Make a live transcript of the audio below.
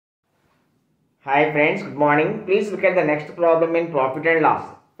Hi friends, good morning. Please look at the next problem in profit and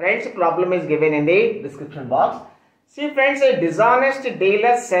loss. Friends, problem is given in the description box. See friends, a dishonest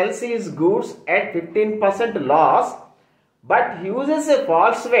dealer sells his goods at 15% loss but uses a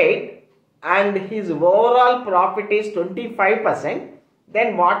false weight and his overall profit is 25%.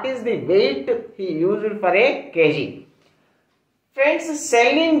 Then what is the weight he used for a kg? Friends,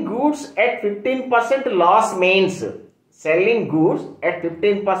 selling goods at 15% loss means selling goods at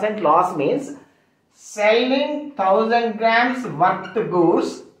 15% loss means selling 1000 grams worth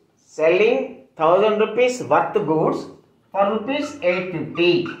goods, selling 1000 rupees worth goods for rupees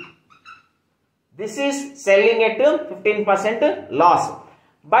 850. This is selling at 15% loss.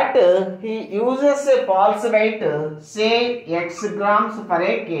 But he uses a false weight, say x grams for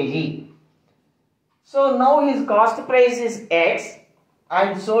a kg. So now his cost price is x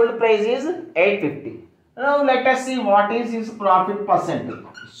and sold price is 850. Now let us see what is his profit percentage.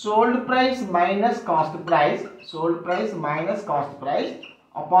 Sold price minus cost price, sold price minus cost price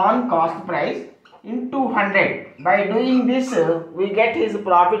upon cost price into 100. By doing this, we get his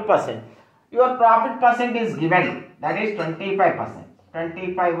profit percent. Your profit percent is given, that is 25%.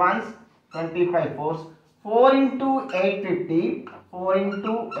 25 ones, 25 fours. 4 into 850, 4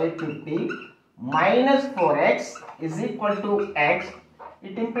 into 850 minus 4x is equal to x.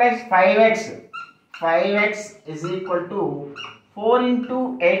 It implies 5x. 5x is equal to 4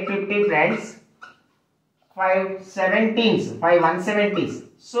 into 850 friends. 5 17s, 5 170s.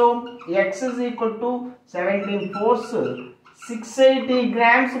 So x is equal to 17 fours, 680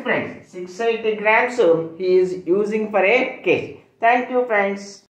 grams friends. 680 grams he is using for a kg. Thank you friends.